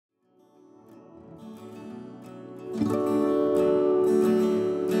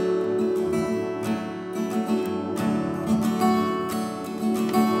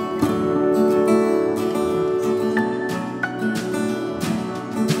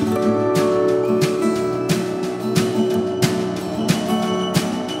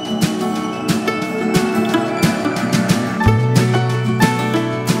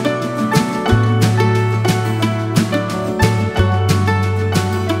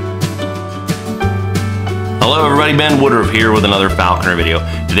Hello everybody, Ben Woodruff here with another falconer video.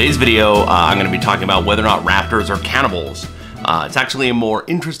 Today's video, I'm going to be talking about whether or not raptors are cannibals. It's actually a more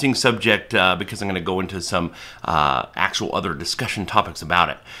interesting subject because I'm going to go into some actual other discussion topics about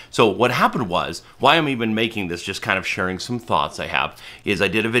it. So what happened was, why I'm even making this, just kind of sharing some thoughts I have, is I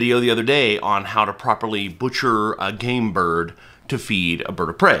did a video the other day on how to properly butcher a game bird to feed a bird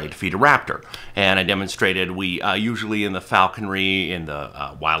of prey, to feed a raptor. And I demonstrated we usually in the falconry, in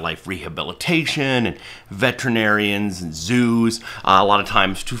the wildlife rehabilitation, and veterinarians and zoos, a lot of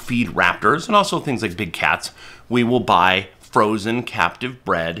times to feed raptors and also things like big cats, we will buy frozen captive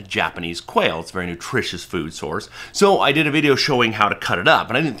bred Japanese quail. It's a very nutritious food source. So I did a video showing how to cut it up,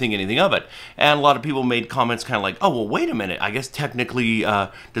 and I didn't think anything of it. And a lot of people made comments kind of like, oh, well, wait a minute. I guess technically,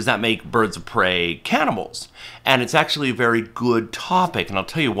 does that make birds of prey cannibals? And it's actually a very good topic, and I'll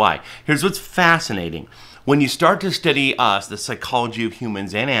tell you why. Here's what's fascinating. When you start to study the psychology of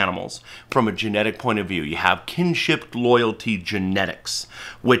humans and animals from a genetic point of view, you have kinship loyalty genetics,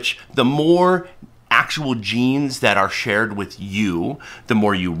 which the more actual genes that are shared with you, the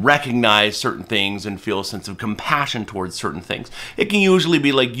more you recognize certain things and feel a sense of compassion towards certain things. It can usually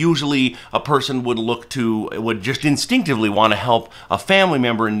be like, usually a person would just instinctively want to help a family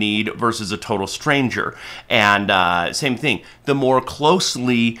member in need versus a total stranger. And same thing, the more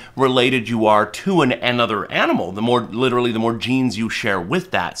closely related you are to another animal, the more, literally, the more genes you share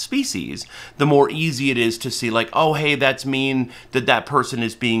with that species, the more easy it is to see like, oh, hey, that's mean that that person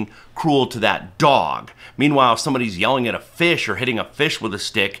is being cruel to that dog. Meanwhile, if somebody's yelling at a fish or hitting a fish with a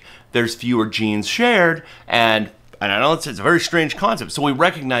stick, there's fewer genes shared, and I know it's a very strange concept. So we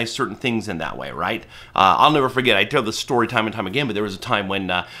recognize certain things in that way, right? I'll never forget. I tell this story time and time again, but there was a time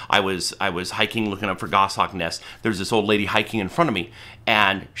when I was hiking, looking up for goshawk nests. There's this old lady hiking in front of me,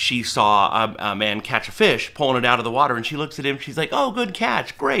 and she saw a man catch a fish, pulling it out of the water, and she looks at him. She's like, "Oh, good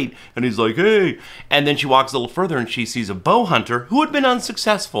catch, great." And he's like, "Hey." And then she walks a little further, and she sees a bow hunter who had been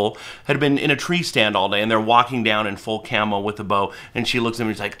unsuccessful, had been in a tree stand all day, and they're walking down in full camo with a bow. And she looks at him,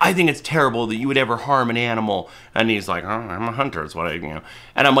 and she's like, "I think it's terrible that you would ever harm an animal." And he's like, "Oh, I'm a hunter, is what I, you know."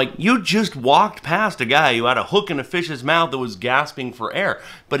 And I'm like, you just walked past a guy who had a hook in a fish's mouth that was gasping for air.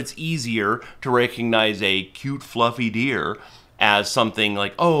 But it's easier to recognize a cute, fluffy deer as something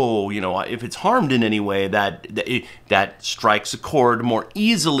like, oh, you know, if it's harmed in any way, that strikes a chord more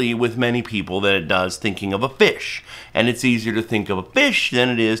easily with many people than it does thinking of a fish. And it's easier to think of a fish than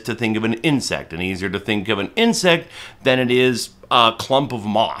it is to think of an insect, and easier to think of an insect than it is a clump of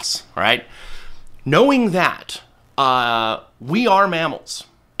moss, right? Knowing that, we are mammals,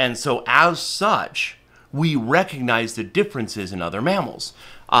 and so as such, we recognize the differences in other mammals.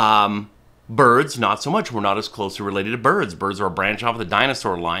 Birds, not so much. We're not as closely related to birds. Birds are a branch off of the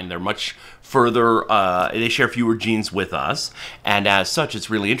dinosaur line. They're much further, they share fewer genes with us, and as such, it's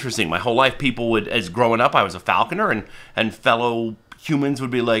really interesting. My whole life, people would, as growing up, I was a falconer, and fellow humans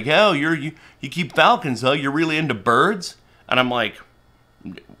would be like, "Oh, you keep falcons, huh? You're really into birds?" And I'm like,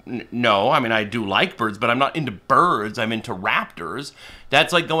 no, I mean, I do like birds, but I'm not into birds. I'm into raptors.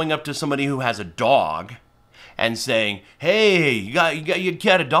 That's like going up to somebody who has a dog and saying, "Hey, you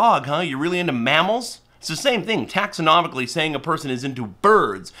got a dog, huh? You're really into mammals?" It's the same thing. Taxonomically, saying a person is into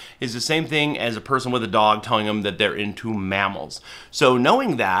birds is the same thing as a person with a dog telling them that they're into mammals. So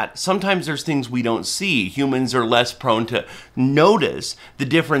knowing that, sometimes there's things we don't see. Humans are less prone to notice the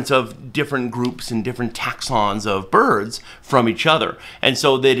difference of different groups and different taxons of birds from each other. And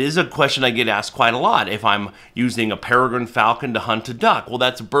so that is a question I get asked quite a lot. If I'm using a peregrine falcon to hunt a duck, well,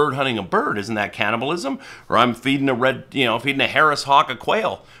 that's a bird hunting a bird. Isn't that cannibalism? Or I'm feeding feeding a Harris hawk a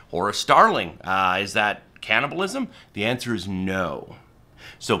quail or a starling. Is that cannibalism? The answer is no.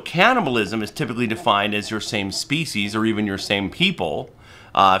 So cannibalism is typically defined as your same species or even your same people.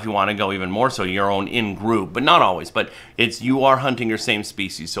 If you want to go even more so, your own in-group, but not always. But it's you are hunting your same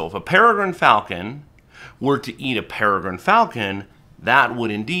species. So if a peregrine falcon were to eat a peregrine falcon, that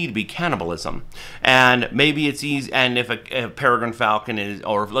would indeed be cannibalism. And maybe it's easy, and if a peregrine falcon is,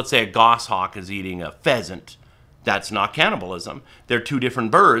 or let's say a goshawk is eating a pheasant, that's not cannibalism. They're two different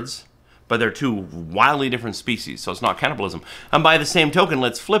birds, but they're two wildly different species, so it's not cannibalism. And by the same token,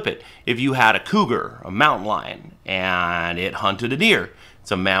 let's flip it. If you had a cougar, a mountain lion, and it hunted a deer, it's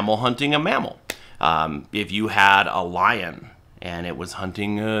a mammal hunting a mammal. If you had a lion and it was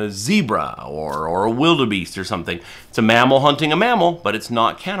hunting a zebra or a wildebeest or something, it's a mammal hunting a mammal, but it's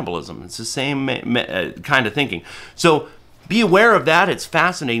not cannibalism. It's the same kind of thinking. So be aware of that. It's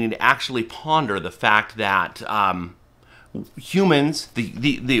fascinating to actually ponder the fact that humans,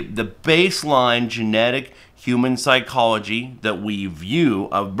 the baseline genetic human psychology that we view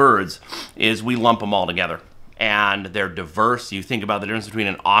of birds is we lump them all together. And they're diverse. You think about the difference between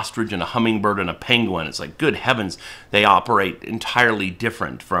an ostrich and a hummingbird and a penguin. It's like, good heavens, they operate entirely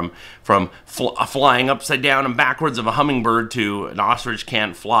different from flying upside down and backwards of a hummingbird to an ostrich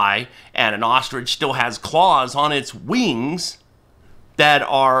can't fly, and an ostrich still has claws on its wings that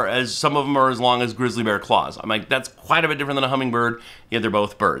are, some of them are as long as grizzly bear claws. I'm like, that's quite a bit different than a hummingbird, yet they're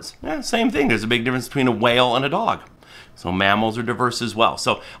both birds. Yeah, same thing. There's a big difference between a whale and a dog. So mammals are diverse as well.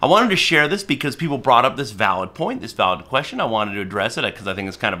 So I wanted to share this because people brought up this valid point, this valid question. I wanted to address it because I think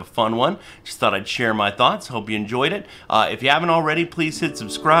it's kind of a fun one. Just thought I'd share my thoughts. Hope you enjoyed it. If you haven't already, please hit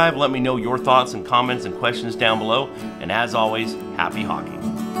subscribe. Let me know your thoughts and comments and questions down below. And as always, happy hawking.